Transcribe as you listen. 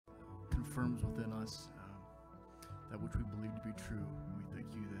affirms within us that which we believe to be true. We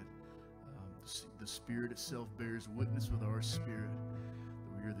thank you that the Spirit itself bears witness with our spirit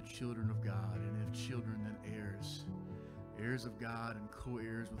that we are the children of God, and if children, then heirs. Heirs of God and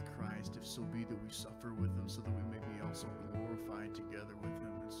co-heirs with Christ, if so be that we suffer with him, so that we may be also glorified together with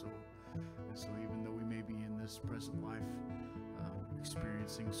him. And so even though we may be in this present life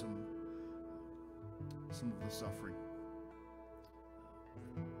experiencing some of the suffering,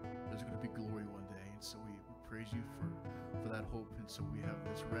 there's going to be glory one day. And so we praise you for that hope. And so we have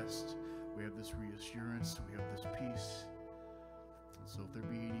this rest, we have this reassurance, we have this peace. And so if there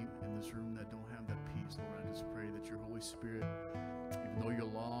be any in this room that don't have that peace, Lord, I just pray that your Holy Spirit, even though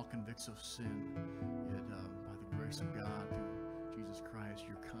your law convicts of sin, yet by the grace of God through Jesus Christ,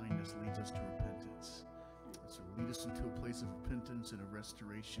 your kindness leads us to repentance. And so lead us into a place of repentance and of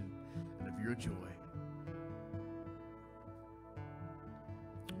restoration and of your joy.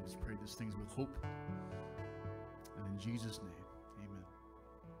 Let's pray these things with hope. And in Jesus' name, amen.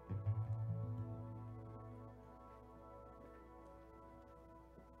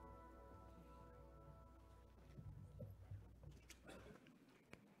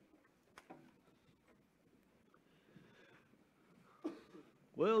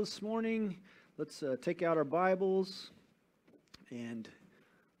 Well, this morning, let's take out our Bibles and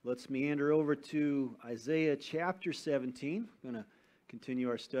let's meander over to Isaiah chapter 17. We're going to continue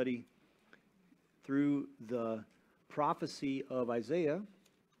our study through the prophecy of Isaiah.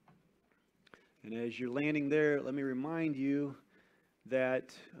 And as you're landing there, let me remind you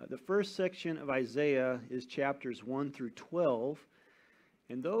that the first section of Isaiah is chapters 1 through 12.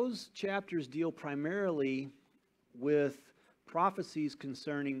 And those chapters deal primarily with prophecies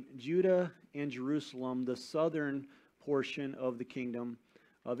concerning Judah and Jerusalem, the southern portion of the kingdom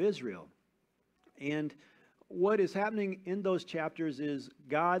of Israel. And what is happening in those chapters is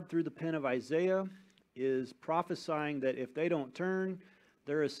God, through the pen of Isaiah, is prophesying that if they don't turn,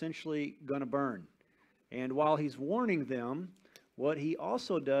 they're essentially going to burn. And while he's warning them, what he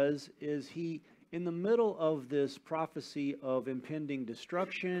also does is he, in the middle of this prophecy of impending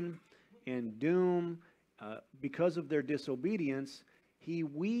destruction and doom, because of their disobedience, he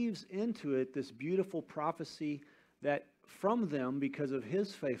weaves into it this beautiful prophecy that from them, because of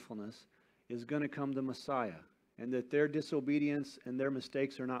his faithfulness, is going to come the Messiah, and that their disobedience and their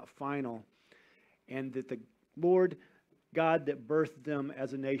mistakes are not final, and that the Lord God that birthed them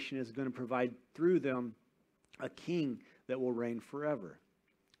as a nation is going to provide through them a king that will reign forever.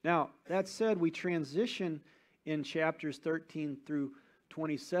 Now, that said, we transition in chapters 13 through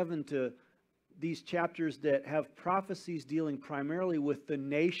 27 to these chapters that have prophecies dealing primarily with the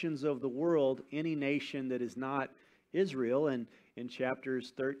nations of the world, any nation that is not Israel. And in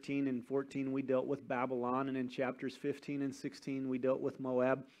chapters 13 and 14, we dealt with Babylon. And in chapters 15 and 16, we dealt with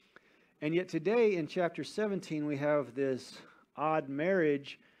Moab. And yet today, in chapter 17, we have this odd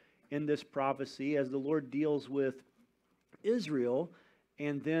marriage in this prophecy as the Lord deals with Israel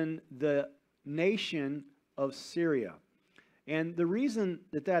and then the nation of Syria. And the reason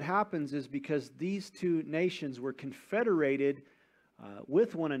that that happens is because these two nations were confederated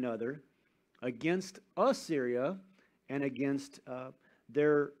with one another against Assyria and against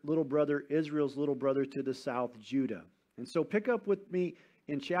their little brother, Israel's little brother to the south, Judah. And so pick up with me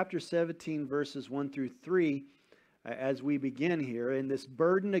in chapter 17, verses 1 through 3, as we begin here in this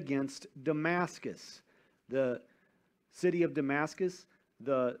burden against Damascus. The city of Damascus,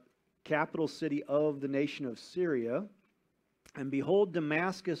 the capital city of the nation of Syria. And behold,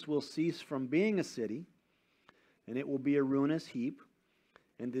 Damascus will cease from being a city, and it will be a ruinous heap.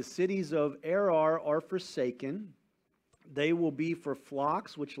 And the cities of Arar are forsaken. They will be for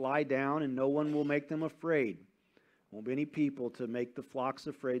flocks which lie down, and no one will make them afraid. Won't be any people to make the flocks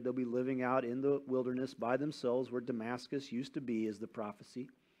afraid. They'll be living out in the wilderness by themselves, where Damascus used to be, is the prophecy.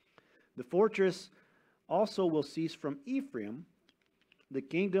 The fortress also will cease from Ephraim. The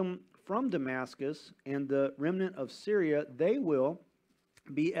kingdom from Damascus and the remnant of Syria, they will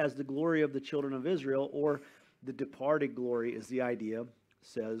be as the glory of the children of Israel, or the departed glory is the idea,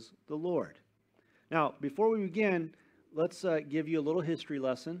 says the Lord. Now, before we begin, let's give you a little history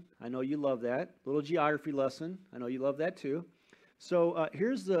lesson. I know you love that. A little geography lesson. I know you love that too. So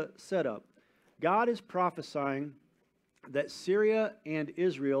here's the setup. God is prophesying that Syria and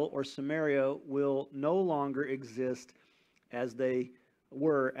Israel, or Samaria, will no longer exist as they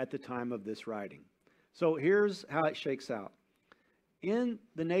were at the time of this writing. So here's how it shakes out. In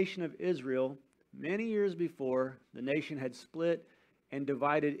the nation of Israel, many years before, the nation had split and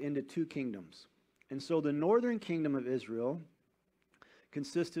divided into two kingdoms. And so the northern kingdom of Israel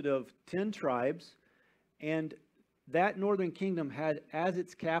consisted of 10 tribes, and that northern kingdom had as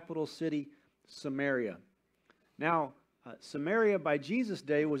its capital city Samaria. Now, Samaria by Jesus'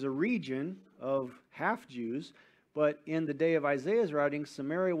 day was a region of half Jews, but in the day of Isaiah's writing,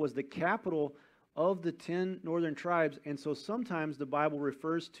 Samaria was the capital of the 10 northern tribes, and so sometimes the Bible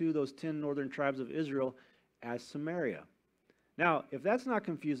refers to those 10 northern tribes of Israel as Samaria. Now, if that's not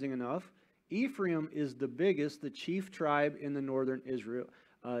confusing enough, Ephraim is the biggest, the chief tribe in the northern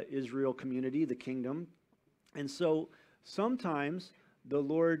Israel community, the kingdom. And so sometimes the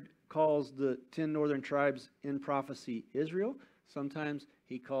Lord calls the 10 northern tribes in prophecy Israel. Sometimes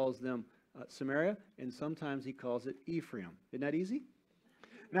he calls them Samaria, and sometimes he calls it Ephraim. Isn't that easy?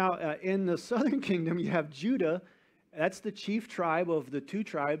 Now, in the southern kingdom, you have Judah. That's the chief tribe of the two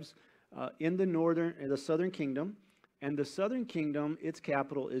tribes in the southern kingdom. And the southern kingdom, its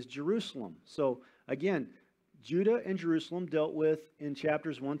capital is Jerusalem. So again, Judah and Jerusalem dealt with in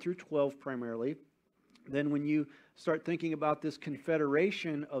chapters 1 through 12 primarily. Then when you start thinking about this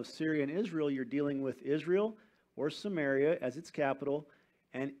confederation of Syria and Israel, you're dealing with Israel or Samaria as its capital,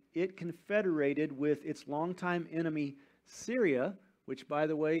 and it confederated with its longtime enemy Syria, which, by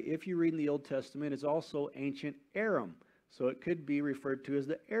the way, if you read in the Old Testament, is also ancient Aram. So it could be referred to as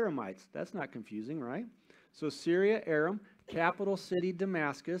the Aramites. That's not confusing, right? So Syria, Aram, capital city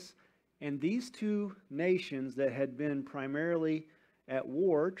Damascus, and these two nations that had been primarily at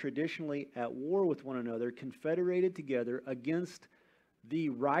war, traditionally at war with one another, confederated together against the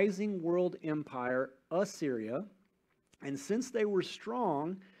rising world empire, Assyria. And since they were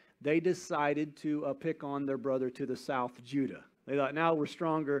strong, they decided to pick on their brother to the south, Judah. They thought, now we're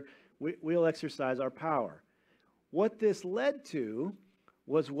stronger, we'll exercise our power. What this led to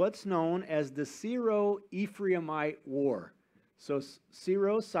was what's known as the Syro-Ephraimite War. So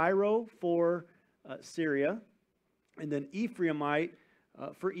Syro for Syria, and then Ephraimite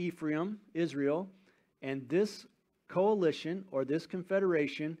for Ephraim, Israel. And this coalition, or this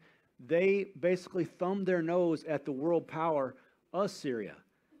confederation, they basically thumbed their nose at the world power, Assyria.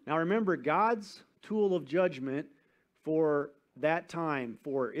 Now remember, God's tool of judgment for that time,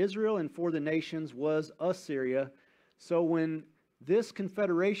 for Israel and for the nations, was Assyria. So when this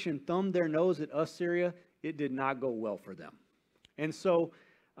confederation thumbed their nose at Assyria, it did not go well for them. And so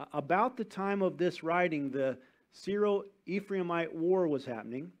about the time of this writing, the Syro-Ephraimite War was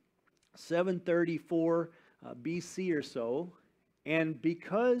happening, 734 BC or so. And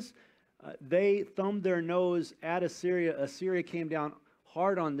because they thumbed their nose at Assyria, Assyria came down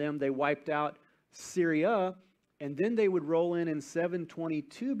hard on them. They wiped out Syria, and then they would roll in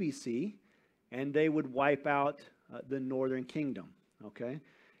 722 BC, and they would wipe out the northern kingdom, okay?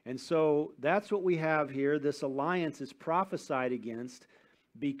 And so that's what we have here. This alliance is prophesied against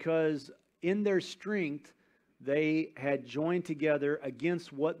because in their strength, they had joined together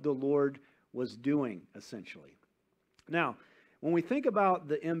against what the Lord was doing, essentially. Now, when we think about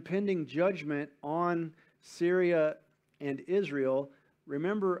the impending judgment on Syria and Israel,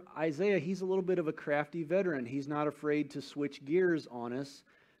 remember Isaiah, he's a little bit of a crafty veteran. He's not afraid to switch gears on us.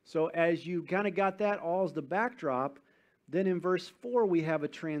 So as you kind of got that all as the backdrop, then in verse 4 we have a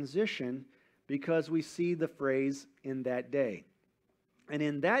transition because we see the phrase, in that day. And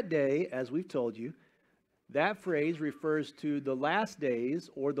in that day, as we've told you, that phrase refers to the last days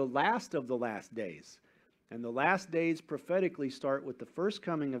or the last of the last days. And the last days prophetically start with the first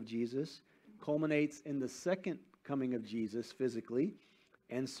coming of Jesus, culminates in the second coming of Jesus physically.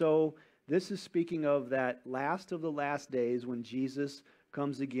 And so this is speaking of that last of the last days when Jesus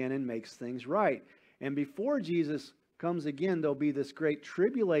comes again and makes things right. And before Jesus comes again, there'll be this great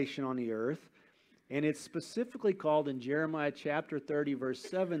tribulation on the earth. And it's specifically called in Jeremiah chapter 30, verse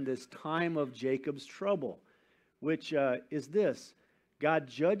 7, this time of Jacob's trouble, which is this. God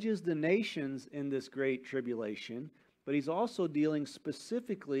judges the nations in this great tribulation, but he's also dealing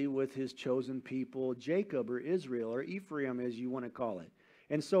specifically with his chosen people, Jacob or Israel or Ephraim, as you want to call it.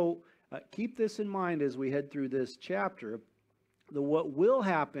 And so keep this in mind as we head through this chapter. What will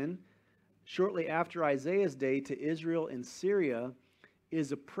happen shortly after Isaiah's day to Israel and Syria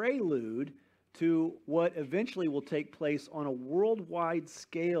is a prelude to what eventually will take place on a worldwide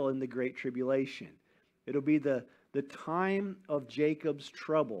scale in the Great Tribulation. It'll be the time of Jacob's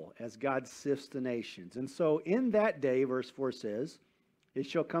trouble as God sifts the nations. And so in that day, verse 4 says, it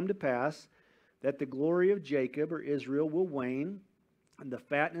shall come to pass that the glory of Jacob or Israel will wane, and the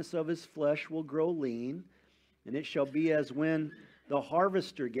fatness of his flesh will grow lean, and it shall be as when the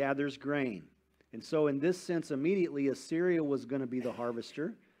harvester gathers grain. And so in this sense, immediately Assyria was going to be the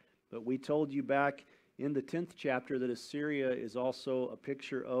harvester. But we told you back in the 10th chapter that Assyria is also a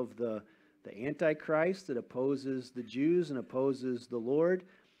picture of the Antichrist that opposes the Jews and opposes the Lord.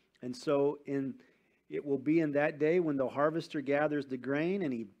 And so in it will be in that day when the harvester gathers the grain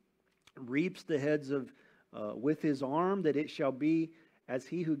and he reaps the heads of with his arm, that it shall be as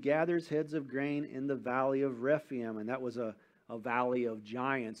he who gathers heads of grain in the valley of Rephaim. And that was a valley of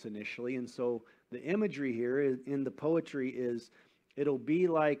giants initially. And so the imagery here in the poetry is, it'll be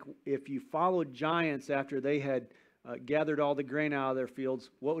like if you followed giants after they had gathered all the grain out of their fields,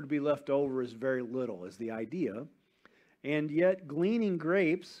 what would be left over is very little, is the idea. And yet gleaning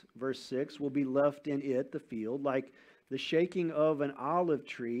grapes, verse 6, will be left in it, the field, like the shaking of an olive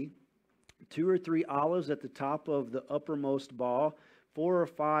tree, 2 or 3 olives at the top of the uppermost bough, 4 or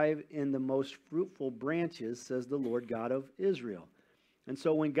 5 in the most fruitful branches, says the Lord God of Israel. And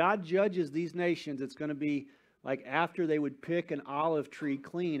so when God judges these nations, it's going to be like after they would pick an olive tree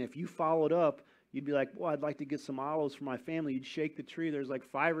clean. If you followed up, you'd be like, well, I'd like to get some olives for my family. You'd shake the tree. There's like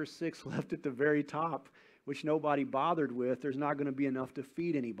 5 or 6 left at the very top, which nobody bothered with. There's not going to be enough to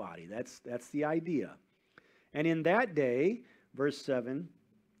feed anybody. That's the idea. And in that day, verse 7,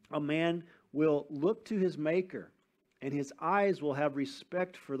 a man will look to his Maker, and his eyes will have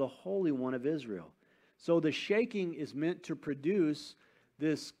respect for the Holy One of Israel. So the shaking is meant to produce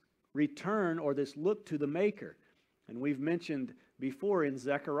this return or this look to the Maker. And we've mentioned before in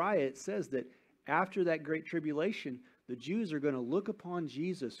Zechariah, it says that after that great tribulation, the Jews are going to look upon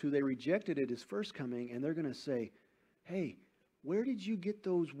Jesus, who they rejected at his first coming, and they're going to say, hey, where did you get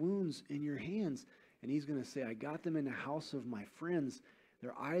those wounds in your hands? And he's going to say, I got them in the house of my friends.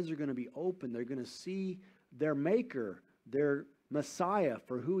 Their eyes are going to be open. They're going to see their Maker, their Messiah,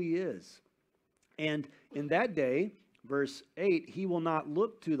 for who he is. And in that day, verse 8, he will not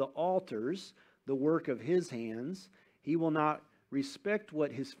look to the altars, the work of his hands. He will not respect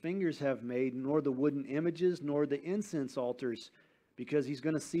what his fingers have made, nor the wooden images, nor the incense altars, because he's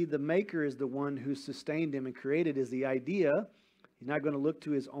going to see the Maker as the one who sustained him and created, is the idea. He's not going to look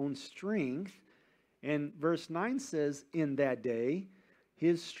to his own strength. And verse 9 says, in that day,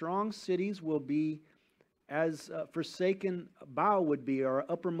 his strong cities will be as forsaken bough would be, or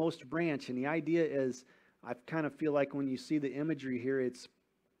uppermost branch. And the idea is, I kind of feel like when you see the imagery here, it's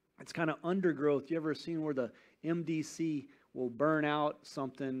kind of undergrowth. You ever seen where the MDC will burn out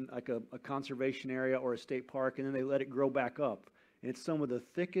something like a conservation area or a state park, and then they let it grow back up? And it's some of the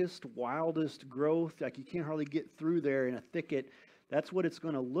thickest, wildest growth. Like you can't hardly get through there in a thicket. That's what it's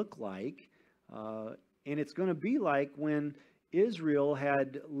going to look like. And it's going to be like when Israel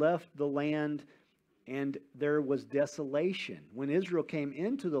had left the land and there was desolation. When Israel came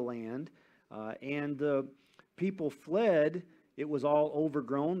into the land and the people fled, it was all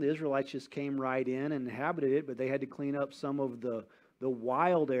overgrown. The Israelites just came right in and inhabited it, but they had to clean up some of the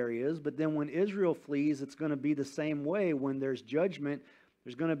wild areas. But then when Israel flees, it's going to be the same way. When there's judgment,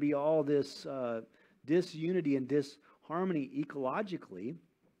 there's going to be all this disunity and disharmony ecologically.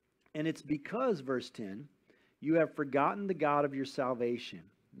 And it's because, verse 10, you have forgotten the God of your salvation,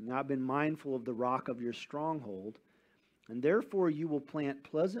 not been mindful of the rock of your stronghold, and therefore you will plant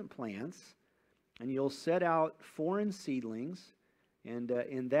pleasant plants, and you'll set out foreign seedlings, and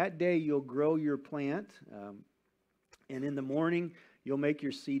in that day you'll grow your plant, and in the morning you'll make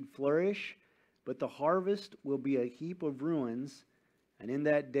your seed flourish, but the harvest will be a heap of ruins, and in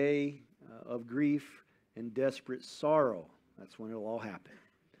that day of grief and desperate sorrow, that's when it'll all happen.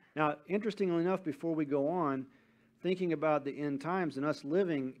 Now, interestingly enough, before we go on, thinking about the end times and us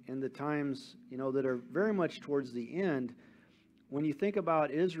living in the times, that are very much towards the end, when you think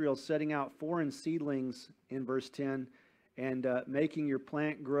about Israel setting out foreign seedlings in verse 10 and making your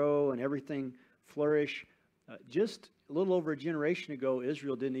plant grow and everything flourish, just a little over a generation ago,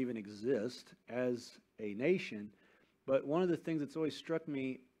 Israel didn't even exist as a nation. But one of the things that's always struck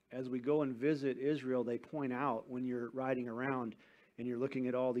me as we go and visit Israel, they point out when you're riding around and you're looking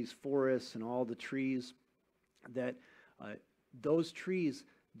at all these forests and all the trees, that those trees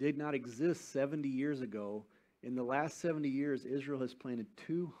did not exist 70 years ago. In the last 70 years, Israel has planted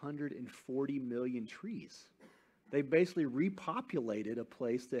 240 million trees. They basically repopulated a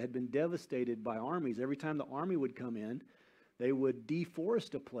place that had been devastated by armies. Every time the army would come in, they would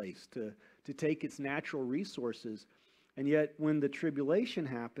deforest a place to take its natural resources. And yet, when the tribulation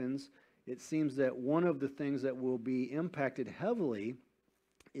happens, it seems that one of the things that will be impacted heavily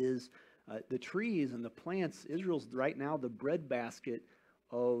is the trees and the plants. Israel's right now the breadbasket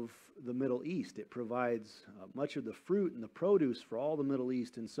of the Middle East. It provides much of the fruit and the produce for all the Middle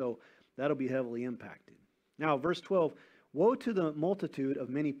East, and so that'll be heavily impacted. Now, verse 12, woe to the multitude of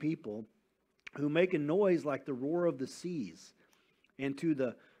many people who make a noise like the roar of the seas, and to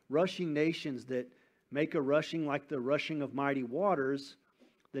the rushing nations that make a rushing like the rushing of mighty waters,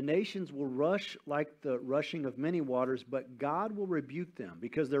 The nations will rush like the rushing of many waters, but God will rebuke them,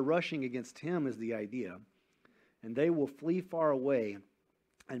 because they're rushing against him is the idea. And they will flee far away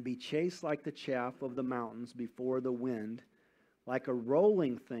and be chased like the chaff of the mountains before the wind, like a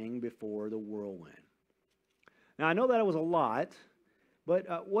rolling thing before the whirlwind. Now, I know that was a lot,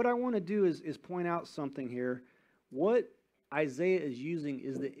 but what I want to do is point out something here. What Isaiah is using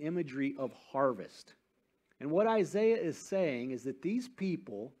is the imagery of harvest. And what Isaiah is saying is that these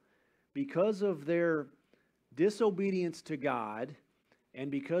people, because of their disobedience to God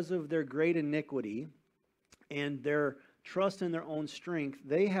and because of their great iniquity and their trust in their own strength,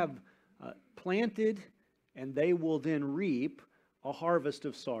 they have planted and they will then reap a harvest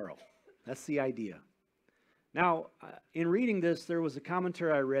of sorrow. That's the idea. Now, in reading this, there was a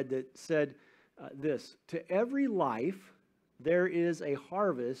commentary I read that said this: to every life there is a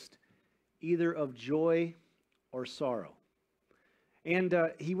harvest either of joy or sorrow. And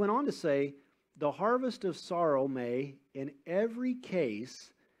he went on to say, the harvest of sorrow may, in every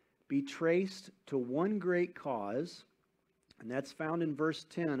case, be traced to one great cause, and that's found in verse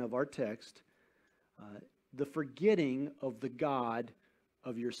 10 of our text, the forgetting of the God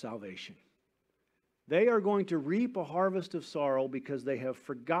of your salvation. They are going to reap a harvest of sorrow because they have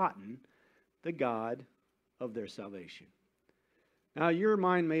forgotten the God of their salvation. Now, your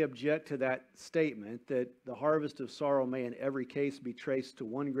mind may object to that statement that the harvest of sorrow may in every case be traced to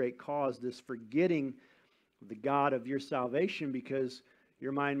one great cause, this forgetting the God of your salvation, because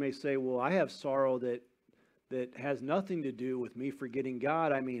your mind may say, well, I have sorrow that has nothing to do with me forgetting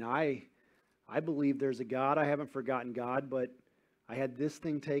God. I mean, I believe there's a God. I haven't forgotten God, but I had this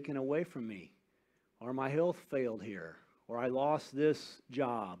thing taken away from me, or my health failed here, or I lost this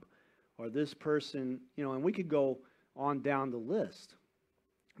job, or this person, and we could go on down the list.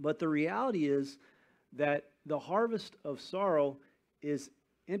 But the reality is that the harvest of sorrow is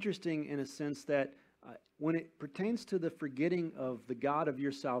interesting in a sense that when it pertains to the forgetting of the God of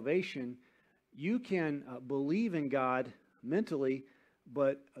your salvation, you can believe in God mentally,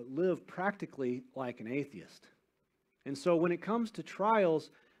 but live practically like an atheist. And so when it comes to trials,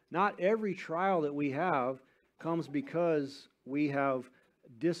 not every trial that we have comes because we have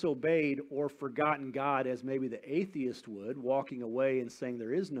disobeyed or forgotten God as maybe the atheist would, walking away and saying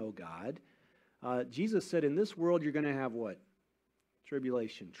there is no God. Jesus said in this world you're going to have what?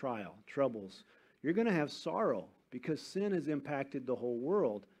 Tribulation, trial, troubles. You're going to have sorrow because sin has impacted the whole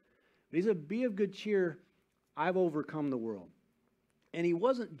world. But he said, be of good cheer, I've overcome the world. And he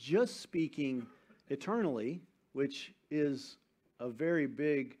wasn't just speaking eternally, which is a very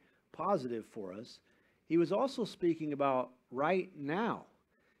big positive for us. He was also speaking about right now,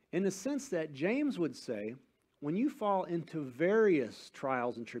 in the sense that James would say, when you fall into various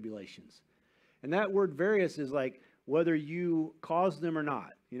trials and tribulations, and that word various is like whether you cause them or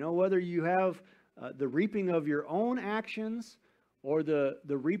not, whether you have the reaping of your own actions or the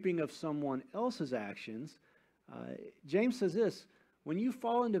reaping of someone else's actions, James says this: when you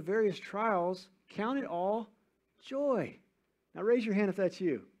fall into various trials, count it all joy. Now raise your hand if that's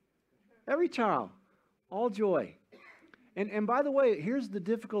you. Every trial, all joy. And by the way, here's the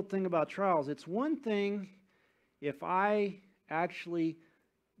difficult thing about trials. It's one thing if I actually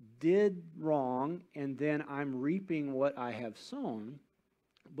did wrong and then I'm reaping what I have sown.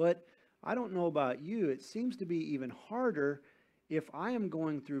 But I don't know about you, it seems to be even harder if I am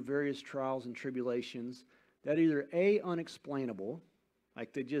going through various trials and tribulations that are either A, unexplainable,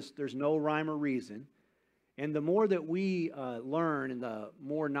 like there's no rhyme or reason. And the more that we learn and the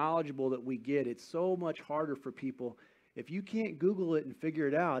more knowledgeable that we get, it's so much harder for people. If you can't Google it and figure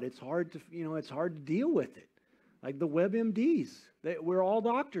it out, it's hard to deal with it. Like the WebMDs, we're all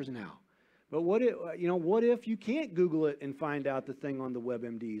doctors now. But what if you can't Google it and find out the thing on the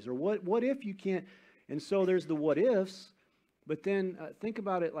WebMDs? Or what if you can't? And so there's the what ifs. But then think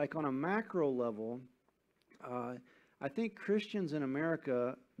about it like on a macro level. I think Christians in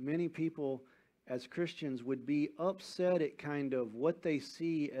America, many people as Christians would be upset at kind of what they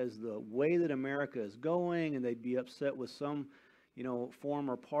see as the way that America is going, and they'd be upset with some, form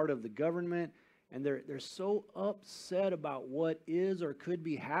or part of the government, and they're so upset about what is or could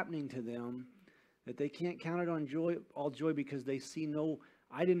be happening to them that they can't count it on all joy because they see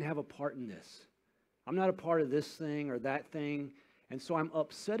I didn't have a part in this. I'm not a part of this thing or that thing, and so I'm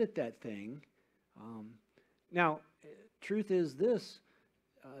upset at that thing. Now, truth is this.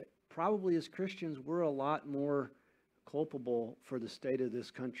 Probably as Christians, we're a lot more culpable for the state of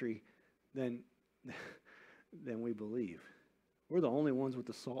this country than we believe. We're the only ones with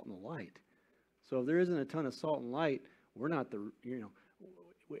the salt and the light. So if there isn't a ton of salt and light, we're not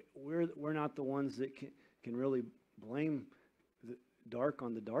we're not the ones that can really blame dark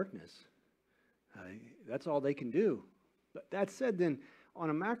on the darkness. That's all they can do. But that said, then on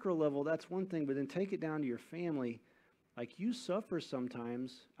a macro level, that's one thing, but then take it down to your family. Like, you suffer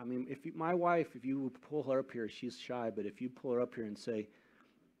sometimes. I mean, my wife, if you would pull her up here, she's shy, but if you pull her up here and say,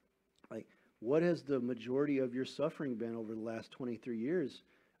 like, what has the majority of your suffering been over the last 23 years?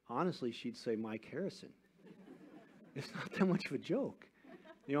 Honestly, she'd say Mike Harrison. It's not that much of a joke.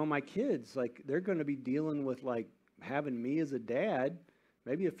 You know, my kids, like, they're going to be dealing with, like, having me as a dad,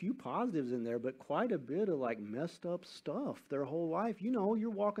 maybe a few positives in there, but quite a bit of, like, messed up stuff their whole life. You know, you're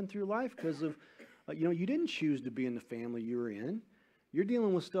walking through life because of, you know, you didn't choose to be in the family you were in. You're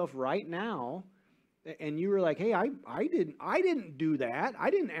dealing with stuff right now, and you were like, hey, I didn't do that. I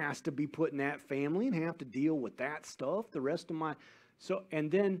didn't ask to be put in that family and have to deal with that stuff the rest of my... So,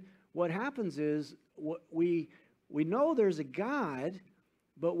 and then what happens is, we know there's a God,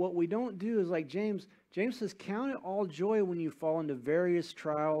 but what we don't do is, like James says, count it all joy when you fall into various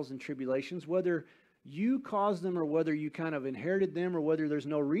trials and tribulations, whether you caused them or whether you kind of inherited them or whether there's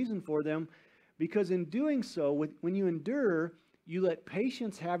no reason for them. Because in doing so, when you endure, you let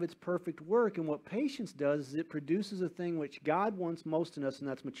patience have its perfect work. And what patience does is it produces a thing which God wants most in us, and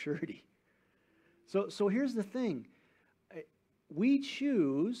that's maturity. So here's the thing. We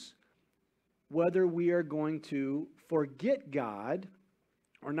choose whether we are going to forget God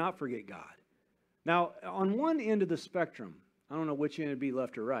or not forget God. Now, on one end of the spectrum, I don't know which end it'd be,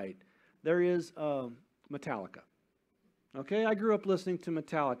 left or right, there is Metallica. Okay, I grew up listening to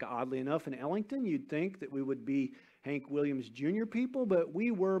Metallica. Oddly enough, in Ellington, you'd think that we would be Hank Williams Jr. people, but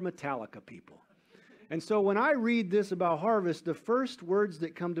we were Metallica people. And so when I read this about harvest, the first words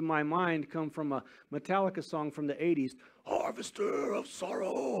that come to my mind come from a Metallica song from the 80s, Harvester of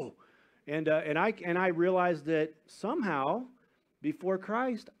Sorrow. And I realized that somehow, before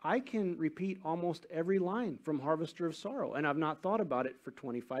Christ, I can repeat almost every line from Harvester of Sorrow, and I've not thought about it for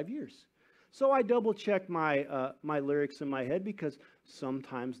 25 years. So I double-checked my lyrics in my head, because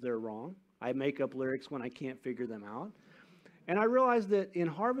sometimes they're wrong. I make up lyrics when I can't figure them out. And I realized that in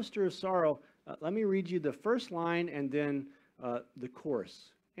Harvester of Sorrow, let me read you the first line and then the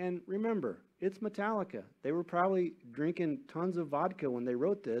chorus. And remember, it's Metallica. They were probably drinking tons of vodka when they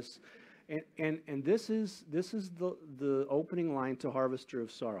wrote this. And this is the opening line to Harvester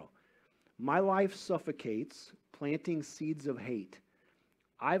of Sorrow. My life suffocates, planting seeds of hate.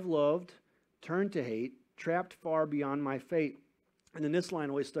 I've loved, turned to hate, trapped far beyond my fate. And then this line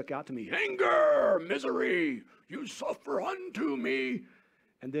always stuck out to me. Anger, misery, you suffer unto me.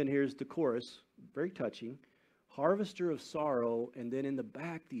 And then here's the chorus, very touching. Harvester of sorrow, and then in the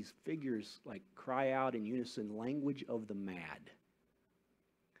back, these figures like cry out in unison, language of the mad.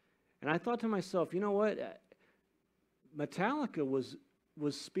 And I thought to myself, you know what? Metallica was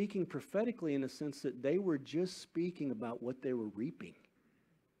speaking prophetically in the sense that they were just speaking about what they were reaping.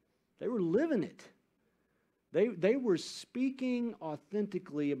 They were living it. They were speaking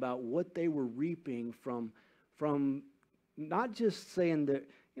authentically about what they were reaping from not just saying that,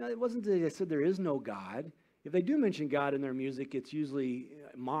 you know, it wasn't that they said there is no God. If they do mention God in their music, it's usually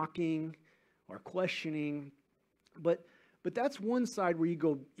mocking or questioning. But that's one side where you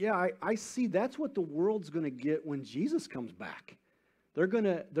go, yeah, I see that's what the world's going to get when Jesus comes back. They're going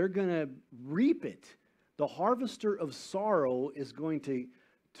to reap it. The harvester of sorrow is going to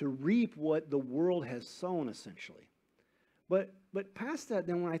reap what the world has sown, essentially. But past that,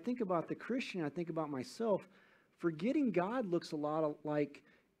 then when I think about the Christian, I think about myself, forgetting God looks a lot like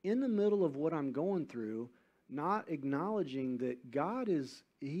in the middle of what I'm going through, not acknowledging that God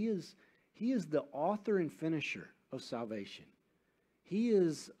He is the author and finisher of salvation. He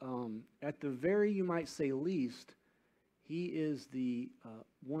is, at the very, you might say, least, He is the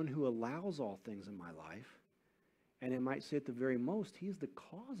one who allows all things in my life. And it might say at the very most, He's the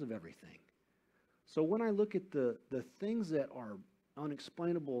cause of everything. So when I look at the things that are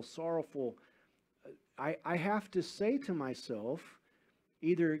unexplainable, sorrowful, I have to say to myself,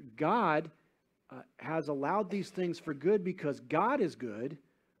 either God has allowed these things for good because God is good,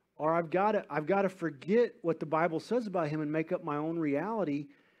 or I've got to forget what the Bible says about Him and make up my own reality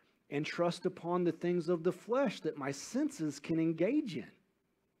and trust upon the things of the flesh that my senses can engage in.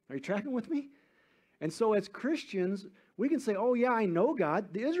 Are you tracking with me? And so as Christians, we can say, oh yeah, I know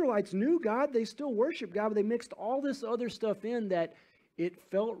God. The Israelites knew God. They still worship God, but they mixed all this other stuff in that it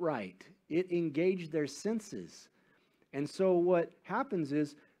felt right. It engaged their senses. And so what happens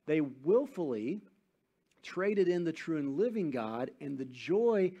is they willfully traded in the true and living God and the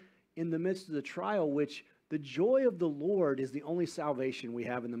joy in the midst of the trial, which the joy of the Lord is the only salvation we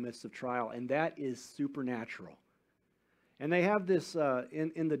have in the midst of trial, and that is supernatural. And they have this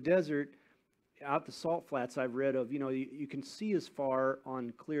in the desert. out the salt flats I've read of, you can see as far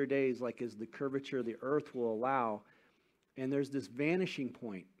on clear days, like as the curvature of the earth will allow. And there's this vanishing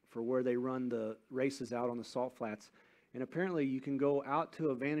point for where they run the races out on the salt flats. And apparently you can go out to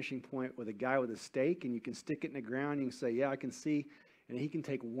a vanishing point with a guy with a stake, and you can stick it in the ground. And you can say, yeah, I can see. And he can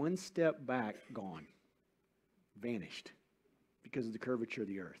take one step back, gone, vanished, because of the curvature of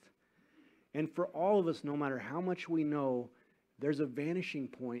the earth. And for all of us, no matter how much we know, there's a vanishing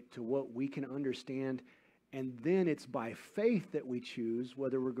point to what we can understand. And then it's by faith that we choose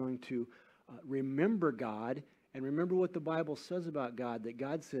whether we're going to remember God and remember what the Bible says about God, that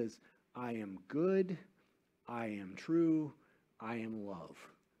God says, I am good, I am true, I am love.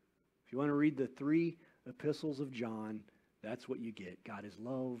 If you want to read the 3 epistles of John, that's what you get. God is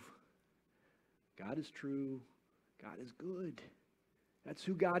love, God is true, God is good. That's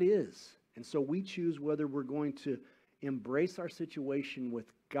who God is. And so we choose whether we're going to embrace our situation with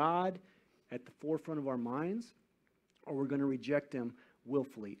God at the forefront of our minds, or we're going to reject Him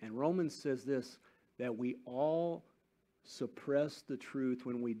willfully. And Romans says this, that we all suppress the truth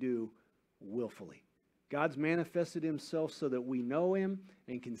when we do willfully. God's manifested Himself so that we know Him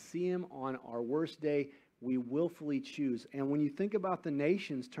and can see Him on our worst day. We willfully choose. And when you think about the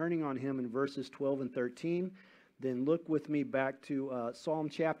nations turning on Him in verses 12 and 13, then look with me back to Psalm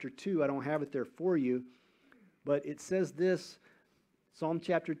chapter 2. I don't have it there for you, but it says this, Psalm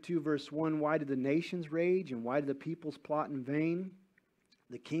chapter 2, verse 1, why do the nations rage and why do the peoples plot in vain?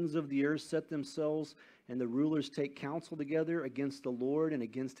 The kings of the earth set themselves, and the rulers take counsel together against the Lord and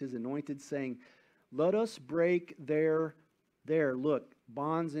against His anointed, saying, let us break their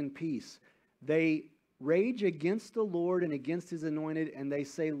bonds in peace. They rage against the Lord and against His anointed, and they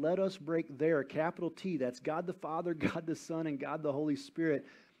say, let us break their, capital T, that's God the Father, God the Son, and God the Holy Spirit.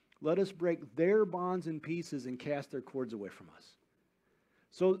 Let us break their bonds in pieces and cast their cords away from us.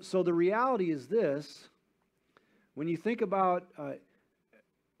 So the reality is this, when you think about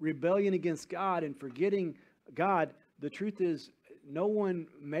rebellion against God and forgetting God, the truth is no one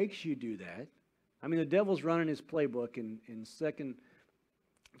makes you do that. I mean, the devil's running his playbook in second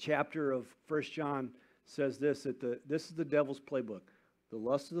chapter of 1 John says this, that this is the devil's playbook. The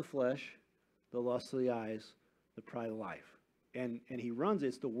lust of the flesh, the lust of the eyes, the pride of life. And he runs it.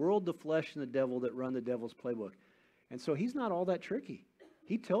 It's the world, the flesh, and the devil that run the devil's playbook. And so he's not all that tricky.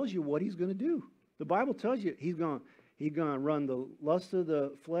 He tells you what he's going to do. The Bible tells you he's going to run the lust of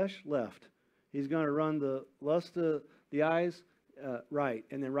the flesh left. He's going to run the lust of the eyes right.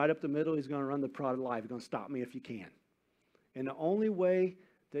 And then right up the middle, he's going to run the pride of life. He's going to stop me if you can. And the only way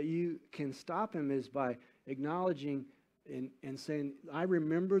that you can stop him is by acknowledging and saying, I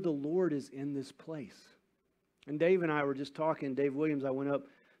remember the Lord is in this place. And Dave and I were just talking. Dave Williams, I went up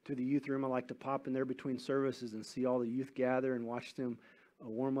to the youth room. I like to pop in there between services and see all the youth gather and watch them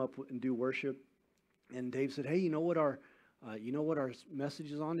warm up and do worship. And Dave said, hey, you know what our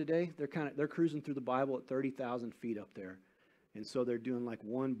message is on today? They're cruising through the Bible at 30,000 feet up there. And so they're doing like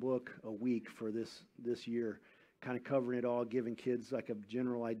one book a week for this year, kind of covering it all, giving kids like a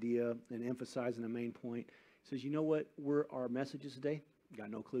general idea and emphasizing a main point. He says, you know what were our messages today? Got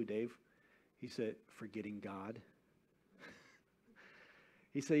no clue, Dave. He said, forgetting God.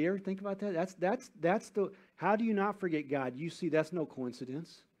 He said, you ever think about that? That's the, how do you not forget God? You see, that's no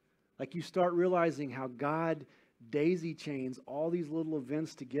coincidence. Like you start realizing how God daisy chains all these little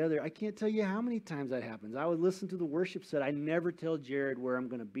events together. I can't tell you how many times that happens. I would listen to the worship set. I never tell Jared where I'm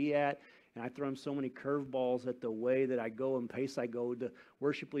going to be at, and I throw him so many curveballs at the way that I go and pace I go. The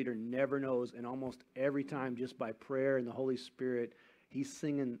worship leader never knows, and almost every time, just by prayer and the Holy Spirit,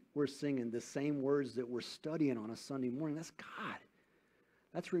 we're singing the same words that we're studying on a Sunday morning. That's God.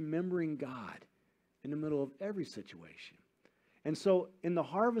 That's remembering God in the middle of every situation. And so in the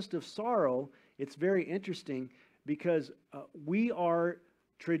harvest of sorrow, it's very interesting because we are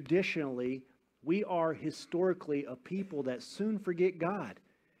historically a people that soon forget God.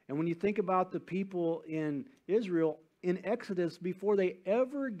 And when you think about the people in Israel, in Exodus, before they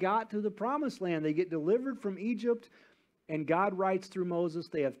ever got to the promised land, they get delivered from Egypt, and God writes through Moses,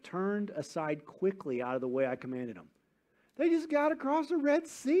 they have turned aside quickly out of the way I commanded them. They just got across the Red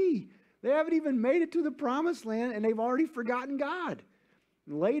Sea. They haven't even made it to the promised land, and they've already forgotten God.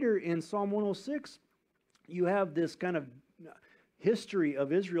 Later in Psalm 106, you have this kind of history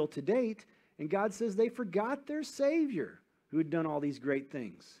of Israel to date, and God says they forgot their Savior who had done all these great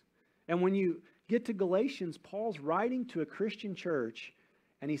things. And when you get to Galatians, Paul's writing to a Christian church,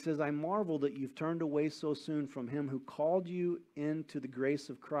 and he says, I marvel that you've turned away so soon from him who called you into the grace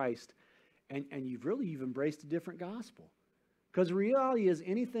of Christ, and you've embraced a different gospel. Because the reality is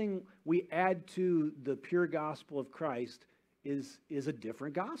anything we add to the pure gospel of Christ is a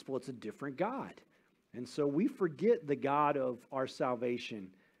different gospel. It's a different God. And so we forget the God of our salvation.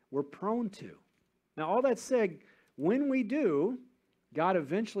 We're prone to. Now, all that said, when we do, God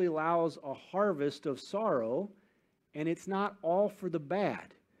eventually allows a harvest of sorrow, and it's not all for the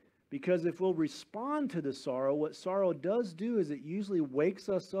bad. Because if we'll respond to the sorrow, what sorrow does do is it usually wakes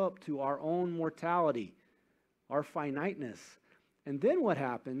us up to our own mortality, our finiteness. And then what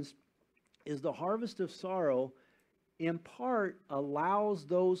happens is the harvest of sorrow, in part, allows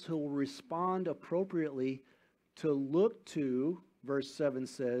those who will respond appropriately to look to, verse 7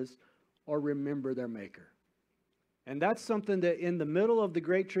 says, or remember their Maker. And that's something that in the middle of the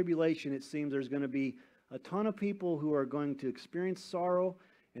Great Tribulation, it seems there's going to be a ton of people who are going to experience sorrow,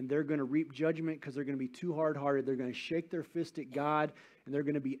 and they're going to reap judgment because they're going to be too hard-hearted. They're going to shake their fist at God, and they're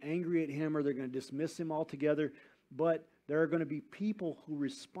going to be angry at Him, or they're going to dismiss Him altogether. But there are going to be people who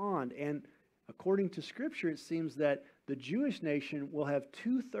respond. And according to Scripture, it seems that the Jewish nation will have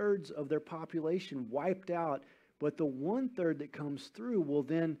 2/3 of their population wiped out, but the 1/3 that comes through will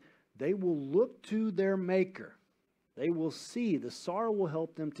then, they will look to their Maker. They will see. The sorrow will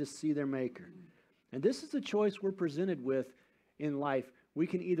help them to see their Maker. And this is the choice we're presented with in life. We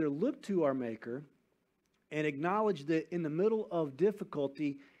can either look to our Maker and acknowledge that in the middle of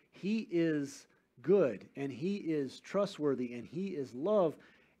difficulty, He is good, and He is trustworthy, and He is love.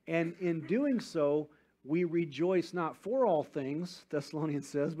 And in doing so, we rejoice not for all things, Thessalonians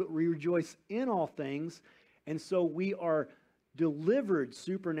says, but we rejoice in all things. And so we are delivered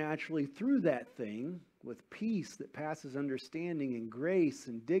supernaturally through that thing with peace that passes understanding and grace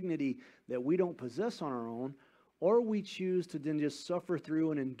and dignity that we don't possess on our own. Or we choose to then just suffer through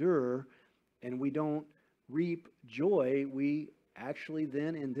and endure, and we don't reap joy. We actually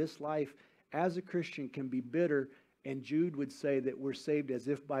then in this life as a Christian can be bitter, and Jude would say that we're saved as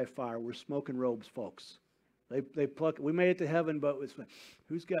if by fire. We're smoking robes, folks. They pluck. We made it to heaven, but it's,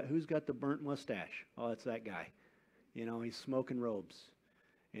 who's got the burnt mustache? Oh, it's that guy. You know, he's smoking robes.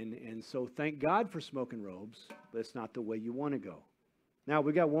 And so thank God for smoking robes, but it's not the way you want to go. Now,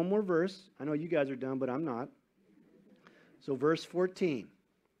 we got one more verse. I know you guys are done, but I'm not. So verse 14.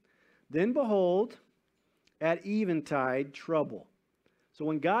 Then behold, at eventide, trouble. So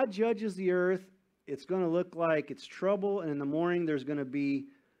when God judges the earth, it's going to look like it's trouble, and in the morning there's going to be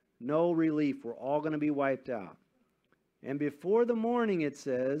no relief. We're all going to be wiped out. And before the morning, it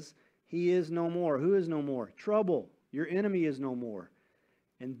says, He is no more. Who is no more? Trouble. Your enemy is no more.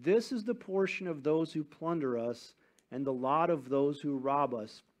 And this is the portion of those who plunder us, and the lot of those who rob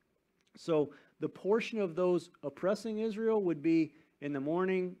us. So the portion of those oppressing Israel would be in the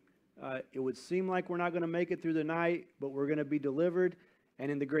morning. It would seem like we're not going to make it through the night, but we're going to be delivered. And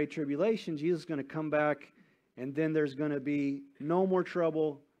in the Great Tribulation, Jesus is going to come back, and then there's going to be no more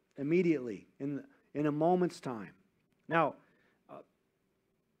trouble immediately in a moment's time. Now,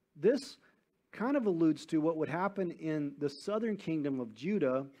 this kind of alludes to what would happen in the southern kingdom of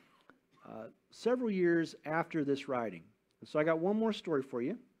Judah several years after this writing. So I got one more story for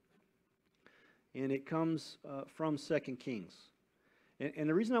you, and it comes from 2 Kings. And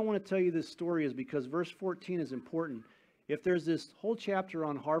the reason I want to tell you this story is because verse 14 is important. If there's this whole chapter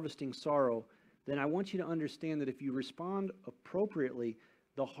on harvesting sorrow, then I want you to understand that if you respond appropriately,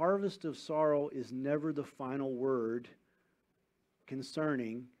 the harvest of sorrow is never the final word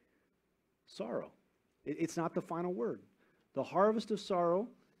concerning sorrow. It's not the final word. The harvest of sorrow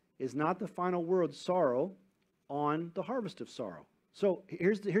is not the final word, sorrow, on the harvest of sorrow. So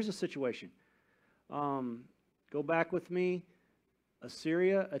here's the situation. Go back with me.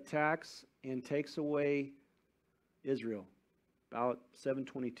 Assyria attacks and takes away Israel, about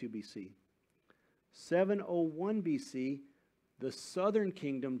 722 BC. 701 BC, the southern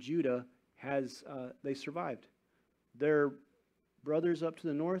kingdom, Judah, they survived. Their brothers up to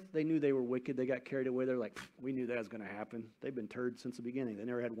the north, they knew they were wicked. They got carried away. They're like, we knew that was going to happen. They've been turds since the beginning. They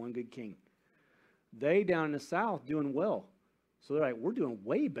never had one good king. They down in the south doing well. So they're like, we're doing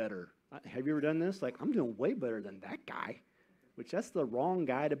way better. Have you ever done this? Like, I'm doing way better than that guy. Which that's the wrong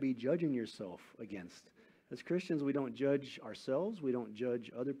guy to be judging yourself against. As Christians, we don't judge ourselves. We don't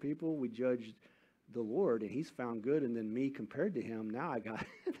judge other people. We judge the Lord, and He's found good, and then me compared to Him, now I got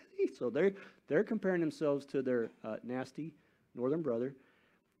it. So they're comparing themselves to their nasty northern brother,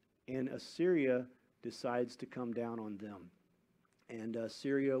 and Assyria decides to come down on them. And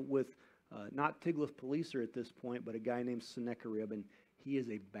Assyria with not Tiglath-Pileser at this point, but a guy named Sennacherib, and he is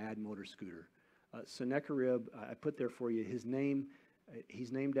a bad motor scooter. Sennacherib, I put there for you, his name,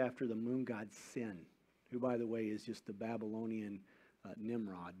 he's named after the moon god Sin, who, by the way, is just the Babylonian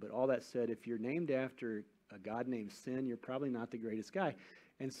Nimrod. But all that said, if you're named after a god named Sin, you're probably not the greatest guy.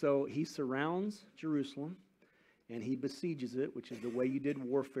 And so he surrounds Jerusalem, and he besieges it, which is the way you did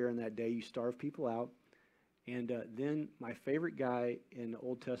warfare in that day. You starve people out. And then my favorite guy in the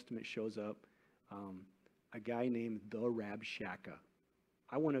Old Testament shows up, a guy named the Rabshakeh.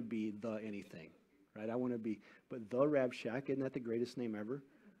 I want to be the anything, right? I want to be, but the Rabshakeh, isn't that the greatest name ever?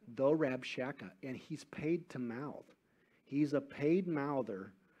 The Rabshakeh, and he's paid to mouth. He's a paid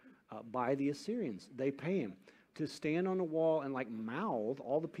mouther by the Assyrians. They pay him to stand on the wall and like mouth.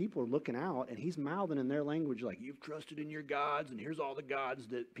 All the people are looking out, and he's mouthing in their language like, you've trusted in your gods, and here's all the gods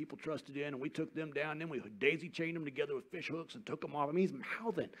that people trusted in, and we took them down, and then we daisy chained them together with fish hooks and took them off. I mean, he's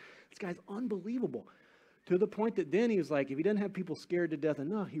mouthing. This guy's unbelievable. To the point that then he was like, if he doesn't have people scared to death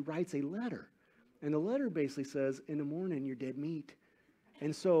enough, he writes a letter. And the letter basically says, in the morning, you're dead meat.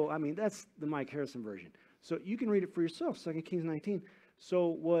 And so, I mean, that's the Mike Harrison version. So you can read it for yourself, 2 Kings 19. So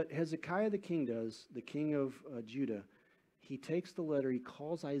what Hezekiah the king does, the king of Judah, he takes the letter, he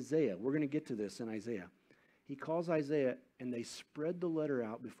calls Isaiah. We're going to get to this in Isaiah. He calls Isaiah, and they spread the letter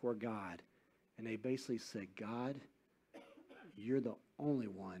out before God. And they basically say, God, you're the only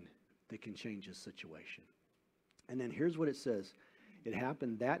one that can change this situation. And then here's what it says. It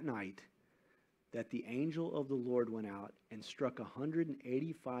happened that night that the angel of the Lord went out and struck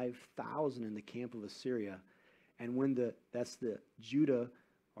 185,000 in the camp of Assyria. And when that's the Judah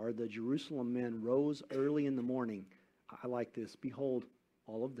or the Jerusalem men rose early in the morning, I like this, behold,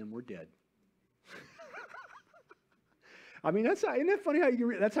 all of them were dead. I mean, isn't that funny how you can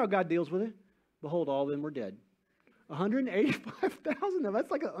read? That's how God deals with it. Behold, all of them were dead. 185,000 of them.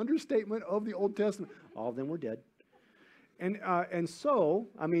 That's like an understatement of the Old Testament. All of them were dead. And so,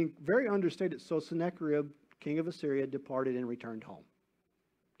 I mean, very understated. So Sennacherib, king of Assyria, departed and returned home.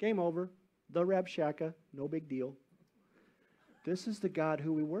 Game over. The Rabshakeh, no big deal. This is the God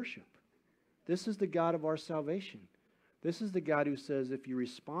who we worship. This is the God of our salvation. This is the God who says, if you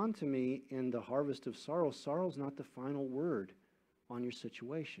respond to me in the harvest of sorrow, sorrow's not the final word on your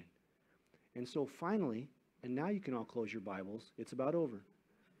situation. And so finally, and now you can all close your Bibles, it's about over.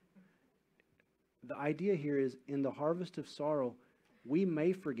 The idea here is, in the harvest of sorrow, we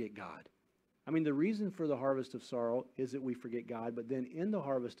may forget God. I mean, the reason for the harvest of sorrow is that we forget God, but then in the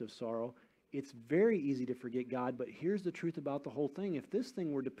harvest of sorrow, it's very easy to forget God. But here's the truth about the whole thing. If this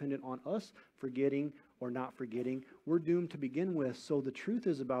thing were dependent on us forgetting or not forgetting, we're doomed to begin with. So the truth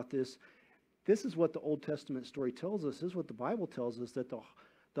is about this. This is what the Old Testament story tells us. This is what the Bible tells us, that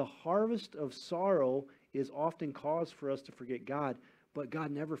the harvest of sorrow is often cause for us to forget God, but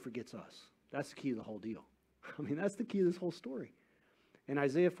God never forgets us. That's the key to the whole deal. I mean, that's the key to this whole story. And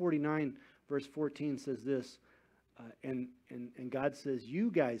Isaiah 49, verse 14 says this, and God says,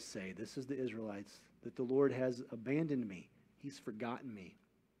 you guys say, this is the Israelites, that the Lord has abandoned me. He's forgotten me.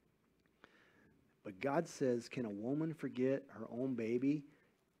 But God says, can a woman forget her own baby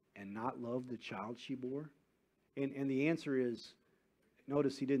and not love the child she bore? And the answer is,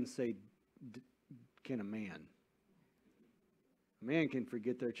 notice he didn't say, can a man? A man can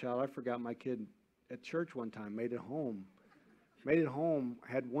forget their child. I forgot my kid at church one time, made it home,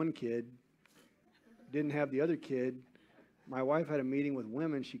 had one kid, didn't have the other kid. My wife had a meeting with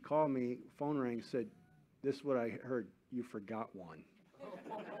women. She called me, phone rang, said, this is what I heard, you forgot one.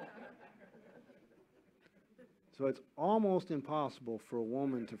 So it's almost impossible for a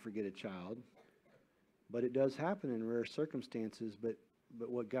woman to forget a child, but it does happen in rare circumstances. But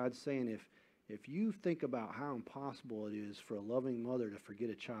what God's saying, if you think about how impossible it is for a loving mother to forget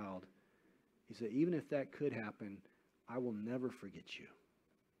a child, he said, even if that could happen, I will never forget you.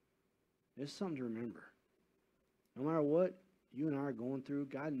 There's something to remember. No matter what you and I are going through,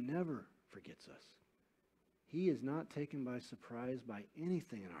 God never forgets us. He is not taken by surprise by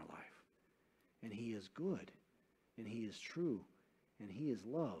anything in our life. And he is good, and he is true, and he is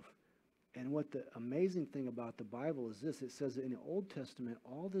love. And what the amazing thing about the Bible is this. It says that in the Old Testament,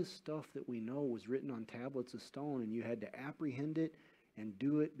 all this stuff that we know was written on tablets of stone, and you had to apprehend it and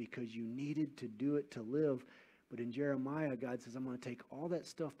do it because you needed to do it to live. But in Jeremiah, God says, I'm going to take all that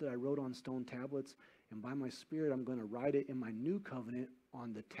stuff that I wrote on stone tablets, and by my Spirit, I'm going to write it in my new covenant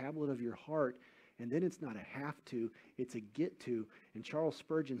on the tablet of your heart. And then it's not a have to, it's a get to. And Charles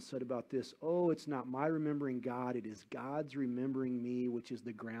Spurgeon said about this, oh, it's not my remembering God, it is God's remembering me, which is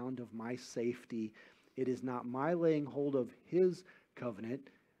the ground of my safety. It is not my laying hold of his covenant,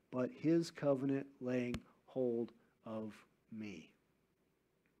 but his covenant laying hold of me.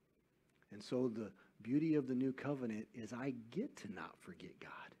 And so the beauty of the new covenant is I get to not forget God.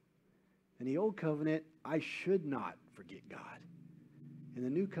 In the old covenant, I should not forget God. In the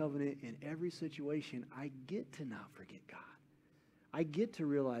new covenant, in every situation, I get to not forget God. I get to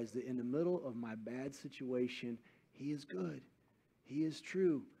realize that in the middle of my bad situation, he is good. He is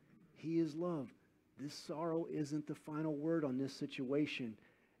true. He is love. this sorrow isn't the final word on this situation,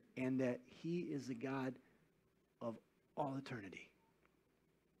 and that he is the God of all eternity.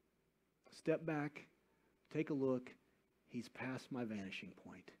 Step back, take a look. He's past my vanishing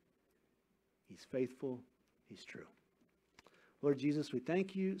point. He's faithful. He's true. Lord Jesus, we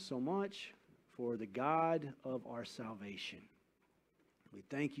thank you so much for the God of our salvation. We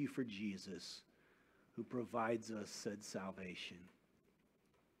thank you for Jesus, who provides us said salvation.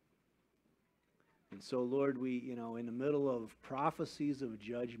 And so, Lord, we, in the middle of prophecies of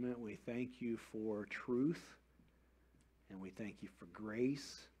judgment, we thank you for truth, and we thank you for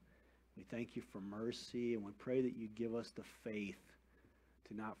grace. We thank you for mercy, and we pray that you give us the faith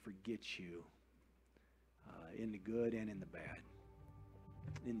to not forget you in the good and in the bad,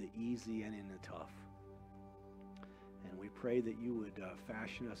 in the easy and in the tough. And we pray that you would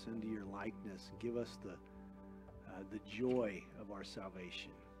fashion us into your likeness and give us the joy of our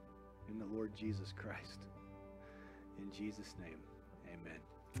salvation in the Lord Jesus Christ. In Jesus' name, amen.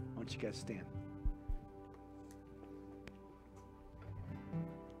 Why don't you guys stand?